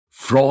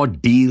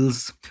Fraud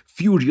deals,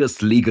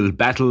 furious legal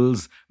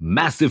battles,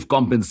 massive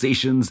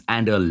compensations,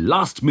 and a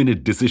last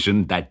minute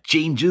decision that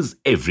changes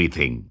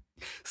everything.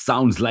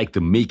 Sounds like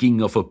the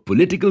making of a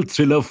political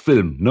thriller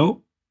film,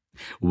 no?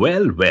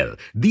 Well,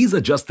 these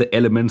are just the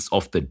elements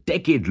of the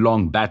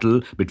decade-long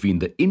battle between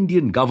the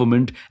Indian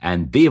government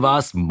and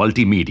Devas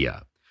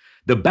Multimedia.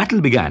 The battle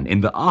began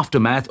in the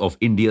aftermath of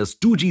India's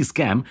 2G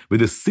scam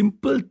with a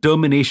simple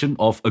termination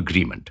of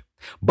agreement.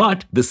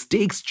 But the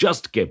stakes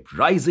just kept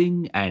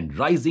rising and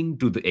rising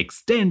to the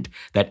extent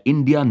that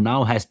India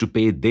now has to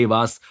pay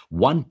Devas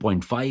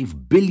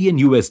 1.5 billion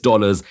US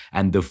dollars,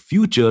 and the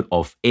future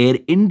of Air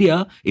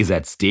India is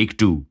at stake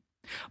too.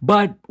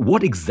 But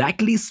what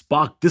exactly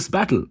sparked this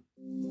battle?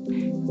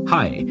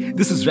 Hi,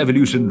 this is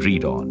Revolution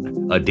Read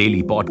On, a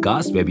daily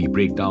podcast where we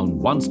break down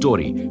one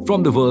story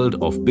from the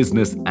world of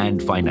business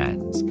and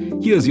finance.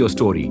 Here's your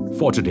story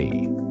for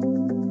today.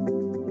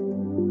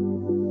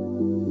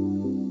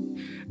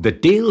 The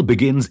tale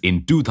begins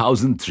in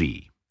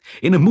 2003.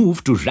 In a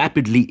move to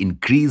rapidly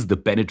increase the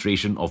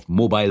penetration of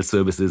mobile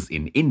services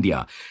in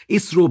India,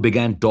 ISRO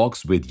began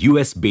talks with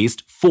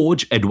US-based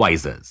Forge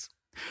advisors.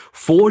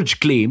 Forge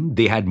claimed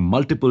they had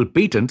multiple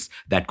patents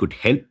that could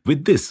help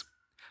with this.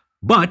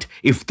 But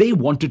if they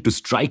wanted to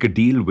strike a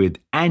deal with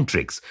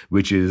Antrix,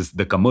 which is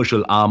the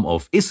commercial arm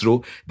of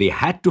ISRO, they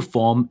had to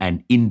form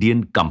an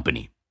Indian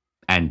company.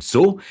 And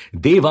so,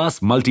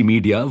 Devas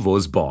Multimedia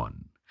was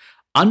born.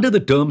 Under the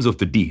terms of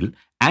the deal,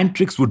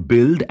 Antrix would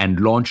build and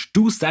launch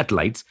 2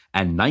 satellites,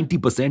 and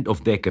 90%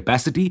 of their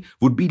capacity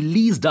would be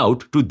leased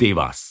out to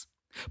Devas.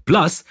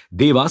 Plus,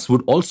 Devas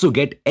would also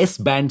get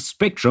S-band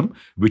spectrum,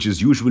 which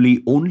is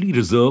usually only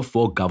reserved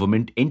for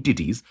government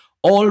entities,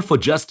 all for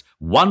just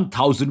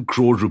 1,000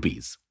 crore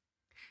rupees.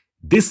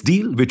 This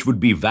deal, which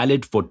would be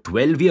valid for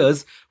 12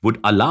 years,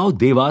 would allow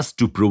Devas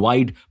to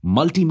provide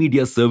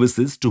multimedia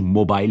services to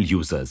mobile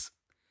users.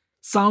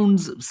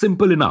 Sounds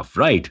simple enough,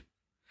 right?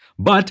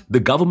 But the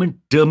government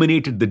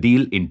terminated the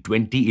deal in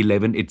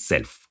 2011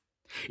 itself.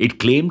 It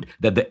claimed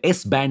that the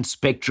S-band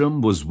spectrum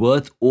was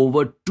worth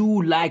over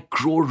 2 lakh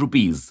crore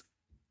rupees.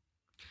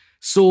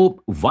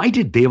 So why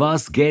did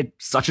Devas get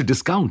such a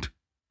discount?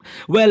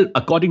 Well,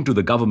 according to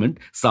the government,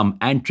 some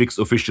Antrix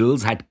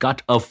officials had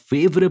cut a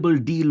favorable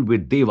deal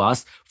with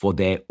Devas for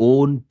their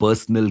own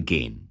personal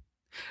gain.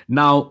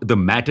 Now, the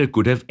matter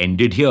could have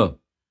ended here.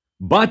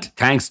 But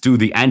thanks to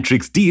the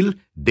Antrix deal,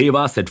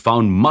 Devas had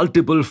found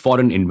multiple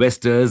foreign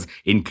investors,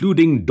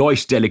 including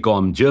Deutsche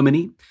Telekom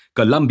Germany,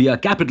 Columbia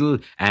Capital,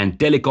 and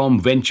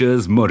Telecom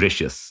Ventures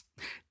Mauritius.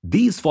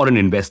 These foreign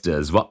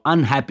investors were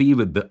unhappy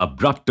with the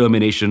abrupt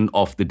termination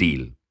of the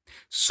deal.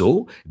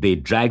 So, they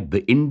dragged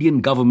the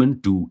Indian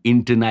government to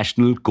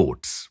international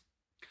courts.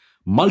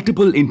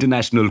 Multiple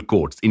international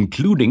courts,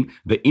 including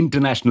the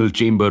International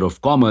Chamber of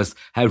Commerce,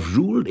 have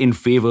ruled in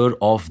favor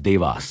of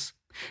Devas.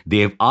 They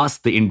have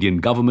asked the Indian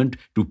government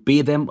to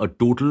pay them a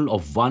total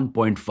of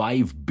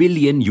 1.5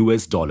 billion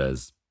US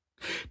dollars.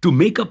 To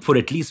make up for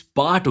at least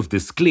part of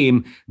this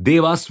claim,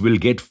 Devas will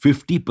get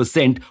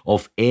 50%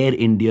 of Air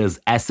India's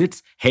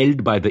assets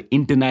held by the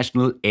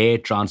International Air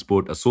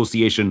Transport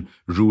Association,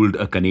 ruled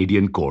a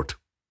Canadian court.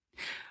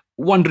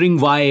 Wondering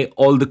why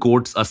all the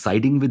courts are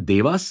siding with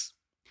Devas?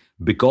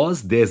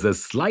 Because there's a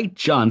slight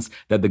chance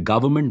that the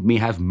government may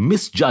have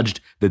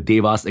misjudged the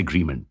Devas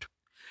agreement.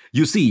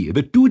 You see,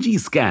 the 2G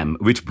scam,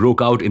 which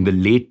broke out in the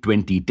late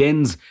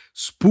 2010s,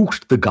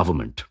 spooked the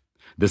government.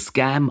 The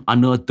scam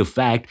unearthed the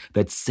fact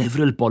that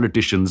several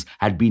politicians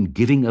had been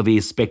giving away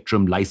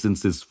spectrum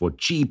licenses for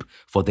cheap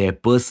for their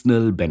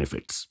personal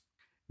benefits.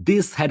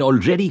 This had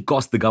already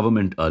cost the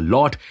government a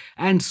lot,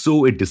 and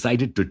so it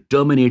decided to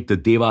terminate the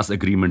Devas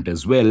agreement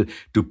as well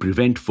to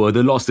prevent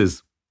further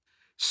losses.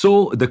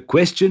 So the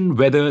question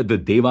whether the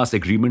Devas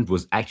agreement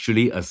was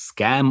actually a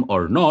scam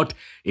or not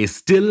is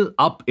still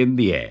up in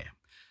the air.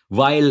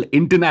 While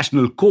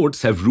international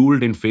courts have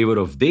ruled in favor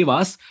of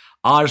Devas,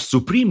 our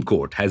Supreme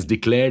Court has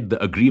declared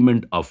the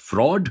agreement a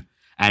fraud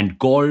and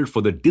called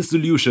for the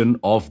dissolution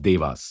of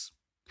Devas.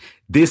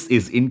 This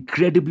is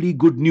incredibly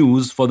good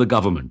news for the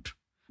government,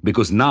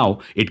 because now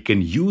it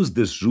can use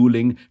this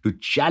ruling to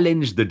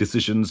challenge the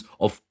decisions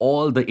of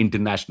all the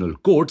international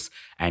courts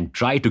and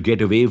try to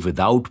get away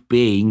without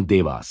paying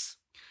Devas.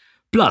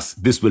 Plus,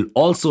 this will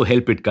also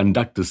help it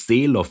conduct the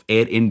sale of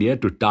Air India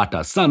to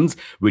Tata Sons,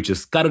 which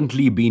is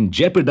currently being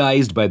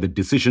jeopardized by the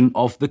decision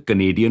of the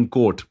Canadian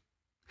court.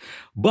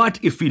 But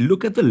if we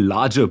look at the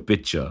larger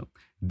picture,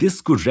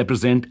 this could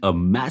represent a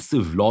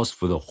massive loss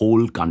for the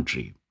whole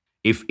country.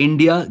 If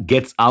India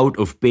gets out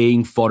of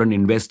paying foreign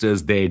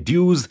investors their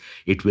dues,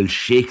 it will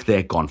shake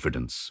their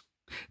confidence.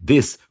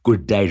 This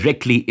could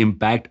directly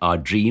impact our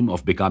dream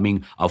of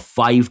becoming a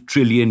 5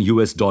 trillion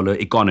US dollar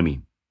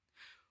economy.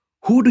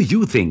 Who do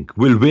you think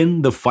will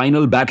win the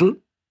final battle?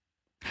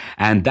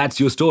 And that's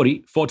your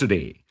story for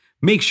today.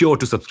 Make sure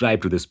to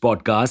subscribe to this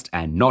podcast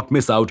and not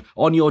miss out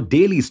on your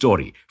daily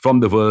story from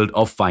the world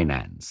of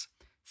finance.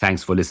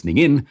 Thanks for listening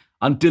in.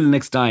 Until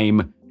next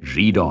time,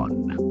 read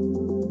on.